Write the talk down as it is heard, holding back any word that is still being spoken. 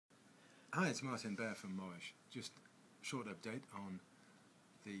Hi, it's Martin Bear from Moorish. Just a short update on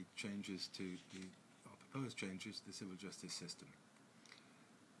the changes to or proposed changes to the civil justice system.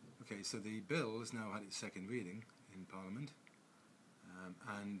 Okay, so the bill has now had its second reading in Parliament,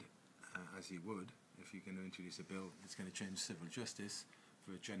 and as you would, if you're going to introduce a bill that's going to change civil justice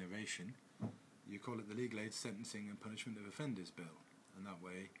for a generation, you call it the Legal Aid Sentencing and Punishment of Offenders Bill, and that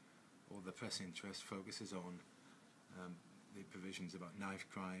way all the press interest focuses on the provisions about knife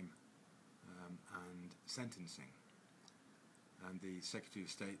crime and sentencing. And the Secretary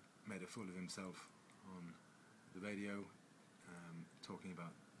of State made a fool of himself on the radio talking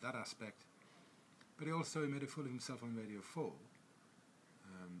about that aspect, but he also made a fool of himself on Radio 4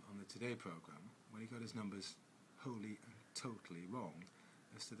 on the Today programme when he got his numbers wholly and totally wrong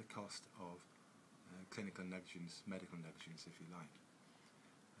as to the cost of clinical negligence, medical negligence if you like.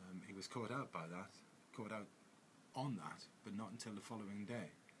 He was caught out on that, but not until the following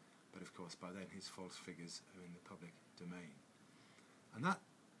day. But of course by then his false figures are in the public domain. And that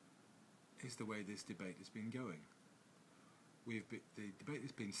is the way this debate has been going. The debate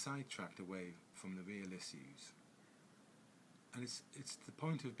has been sidetracked away from the real issues. And it's the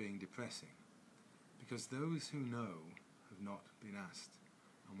point of being depressing, because those who know have not been asked,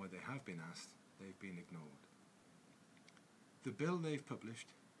 and where they have been asked, they've been ignored. The bill they've published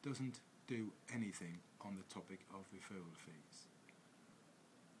doesn't do anything on the topic of referral fees.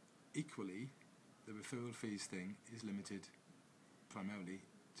 Equally, the referral fees thing is limited primarily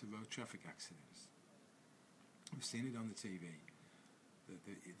to road traffic accidents. We've seen it on the TV, that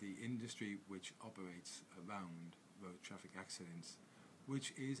the industry which operates around road traffic accidents,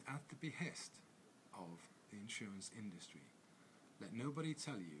 which is at the behest of the insurance industry. Let nobody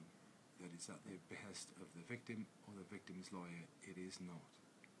tell you that it's at the behest of the victim or the victim's lawyer. It is not.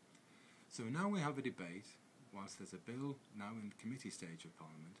 So now we have a debate, whilst there's a bill now in committee stage of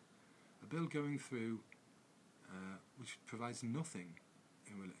Parliament, a bill going through which provides nothing,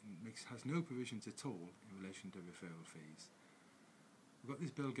 has no provisions at all in relation to referral fees. We've got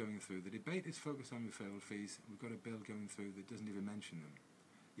this bill going through. The debate is focused on referral fees. We've got a bill going through that doesn't even mention them.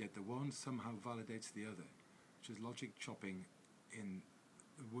 Yet the one somehow validates the other, which is logic chopping in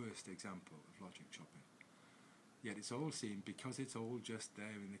the worst example of logic chopping. Yet it's all seen because it's all just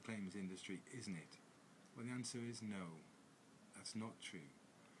there in the claims industry, isn't it? Well, the answer is no. That's not true.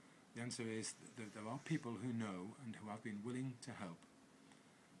 The answer is that there are people who know and who have been willing to help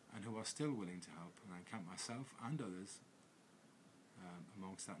and who are still willing to help, and I count myself and others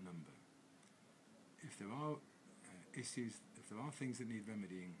amongst that number. If there are issues, if there are things that need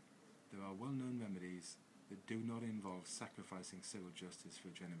remedying, there are well-known remedies that do not involve sacrificing civil justice for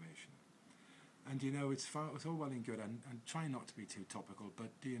a generation. And you know, it's all well and good, and try not to be too topical, but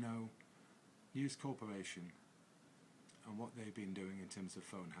do you know, News Corporation and what they've been doing in terms of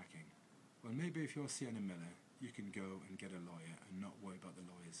phone hacking? Well, maybe if you're Sienna Miller, you can go and get a lawyer and not worry about the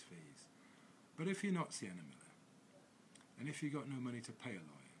lawyer's fees. But if you're not Sienna Miller, and if you've got no money to pay a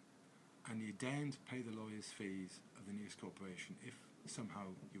lawyer, and you daren't pay the lawyer's fees of the News Corporation if somehow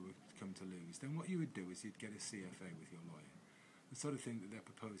you would come to lose, then what you would do is you'd get a CFA with your lawyer. The sort of thing that they're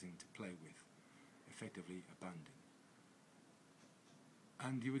proposing to play with, effectively abandon.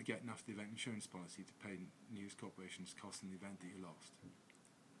 And you would get an after-the-event insurance policy to pay News Corporation's costs in the event that you lost.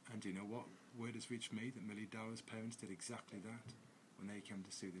 And do you know what? Word has reached me that Millie Dowler's parents did exactly that when they came to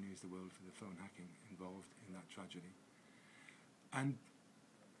sue the News of the World for the phone hacking involved in that tragedy. And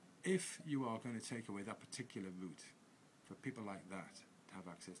if you are going to take away that particular route for people like that to have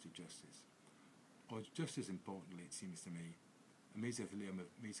access to justice, or just as importantly, it seems to me, a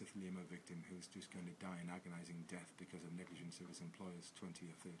mesothelioma victim who's just going to die an agonising death because of negligence of his employers 20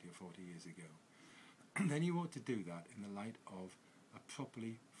 or 30 or 40 years ago, then you ought to do that in the light of a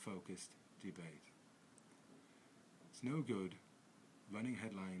properly focused debate. It's no good running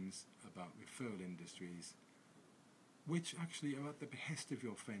headlines about referral industries, which actually are at the behest of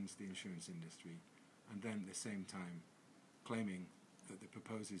your friends, the insurance industry, and then at the same time claiming that the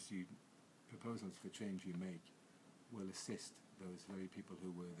proposals for change you make will assist those very people who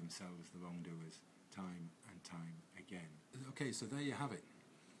were themselves the wrongdoers time and time again. Okay, so there you have it.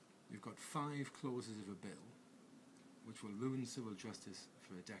 We've got 5 clauses of a bill which will ruin civil justice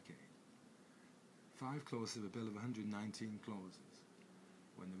for a decade. 5 clauses of a bill of 119 clauses,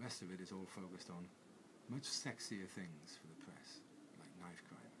 when the rest of it is all focused on much sexier things for the press, like knife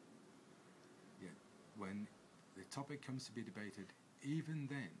crime. Yet, when the topic comes to be debated, even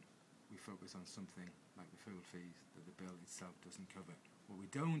then, we focus on something like referral fees that the bill itself doesn't cover. What we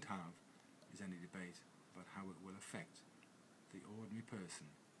don't have is any debate about how it will affect the ordinary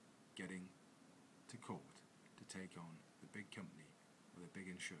person getting to court to take on the big company or the big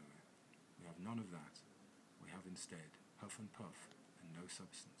insurer. We have none of that. We have instead huff and puff and no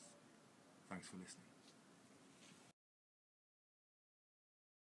substance. Thanks for listening.